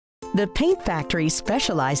The Paint Factory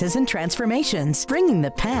specializes in transformations, bringing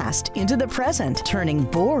the past into the present, turning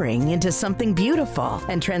boring into something beautiful,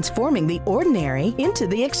 and transforming the ordinary into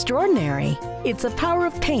the extraordinary. It's the power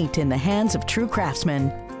of paint in the hands of true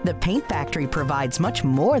craftsmen. The Paint Factory provides much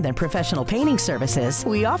more than professional painting services.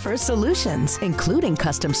 We offer solutions, including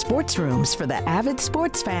custom sports rooms for the avid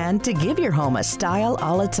sports fan to give your home a style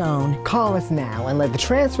all its own. Call us now and let the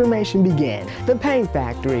transformation begin. The Paint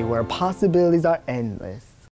Factory, where possibilities are endless.